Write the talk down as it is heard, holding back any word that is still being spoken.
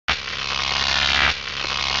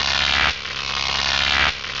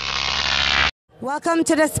Welcome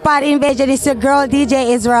to the Spot Invasion. It's your girl DJ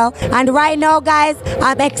Israel, and right now guys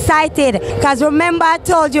I'm excited because remember I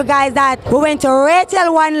told you guys that we went to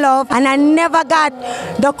Rachel One Love and I never got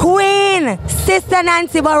the queen, Sister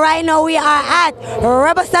Nancy, but right now we are at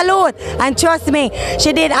Rebel Salute, and trust me,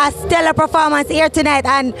 she did a stellar performance here tonight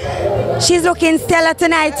and she's looking stellar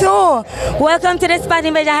tonight too. Welcome to the Spot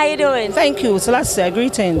Invasion. How you doing? Thank you, Celestia.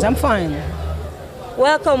 Greetings. I'm fine.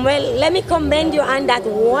 Welcome. Well, let me commend you on that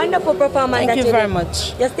wonderful performance. Thank you very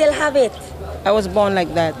much. You still have it. I was born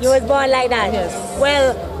like that. You was born like that? Yes.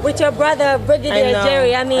 Well, with your brother, Brigadier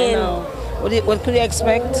Jerry, I mean... I know. What could you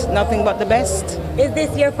expect? Nothing but the best. Is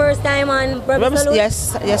this your first time on Rebel Salute?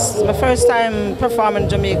 Yes. My first time performing in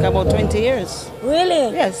Jamaica, about 20 years.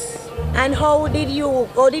 Really? Yes. And how did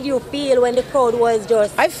you feel when the crowd was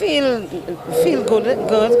just... I feel good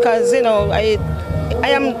because, you know, I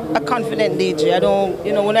am a confident DJ. I don't,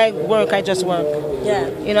 you know, when I work, I just work. Yeah.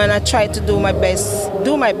 You know, and I try to do my best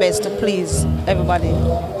to please everybody.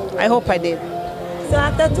 I hope I did. So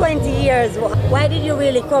after 20 years, why did you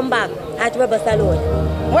really come back at Rebel Salute?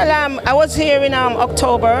 Well, I was here in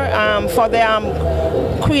October for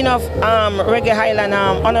the Queen of Reggae Highland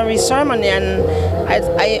honorary ceremony, and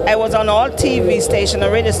I was on all TV station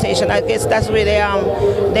and radio station. I guess that's where they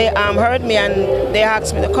heard me and they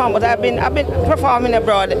asked me to come. But I've been performing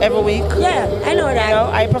abroad every week. Yeah, I know that. You know,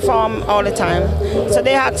 I perform all the time. So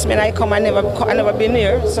they asked me and I come. I never been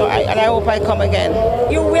here. So I hope I come again.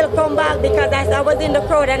 You will come back because I was in the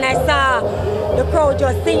crowd and I saw the crowd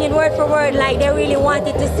just singing word for word like they really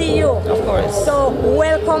wanted to see you. Of course. So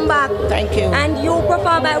welcome back. Thank you. And you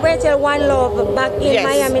performed at Rachel One Love back in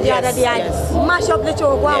Miami the other day. Yes. Mash up the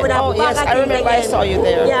show. Wow, oh yes, I remember again. I saw you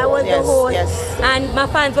there. Yeah, I was the host. Yes. And my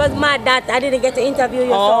fans was mad that I didn't get to interview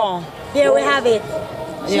you. Oh. So there we have it.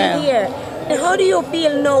 She's here. And how do you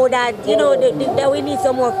feel now that that we need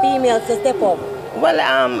some more females to step up?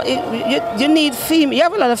 Well, you need female. You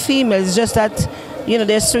have a lot of females. Just that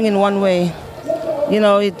they're swinging one way.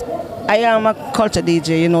 I am a culture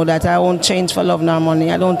DJ, that I won't change for love nor money.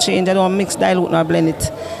 I don't change, I don't mix, dilute nor blend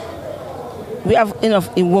it. We have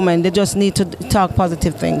enough women, they just need to talk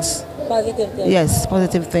positive things. Positive things? Yes,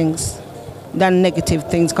 positive things than negative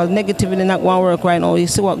things, because negativity not going to work right now. You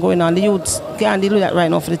see what's going on, the youths can't deal with that right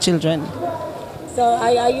now for the children. So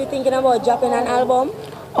are you thinking about dropping an album?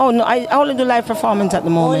 Oh no, I only do live performance at the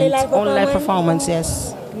moment. Only live performance,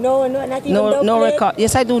 yes. No, not even no record.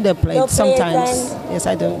 Yes, I do the plate sometimes. Yes,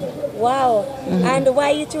 I do. Wow. Mm-hmm. And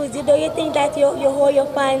why you choose it? Do you think that you hold your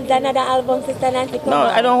fans another album, Sister Nancy? No,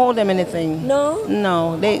 I don't hold them anything. No?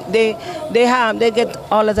 No. They get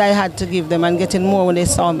all that I had to give them and getting more when they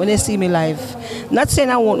see me live. Not saying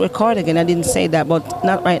I won't record again, I didn't say that, but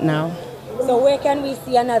not right now. So where can we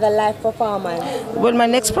see another live performance? Well, my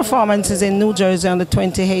next performance is in New Jersey on the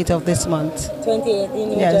 28th of this month. 28th in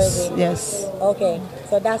New Jersey? Yes. Okay,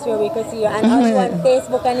 so that's where we can see you. And are you on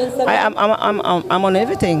Facebook and Instagram? I'm on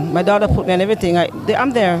everything. My daughter put me on everything.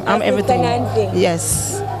 I'm there. I'm everything. Nancy.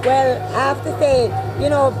 Yes. Well, I have to say,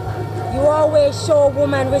 you always show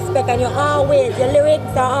woman respect, and your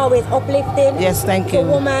lyrics are always uplifting. Yes, thank you. To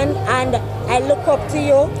woman, and I look up to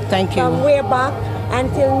you. Thank you. From way back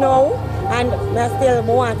until now. And I still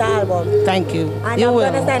want an album. Thank you. And I'm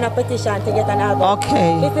going to sign a petition to get an album.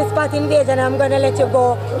 Okay. This is Spot Invasion. I'm going to let you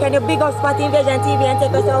go. Can you big up Spot Invasion TV and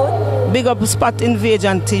take us out? Big up Spot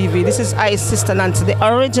Invasion TV. This is I, Sister Nancy, the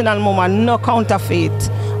original woman, no counterfeit.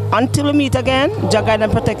 Until we meet again, Jah guide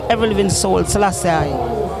and protect every living soul. Selassie I.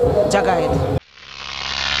 Jah guide.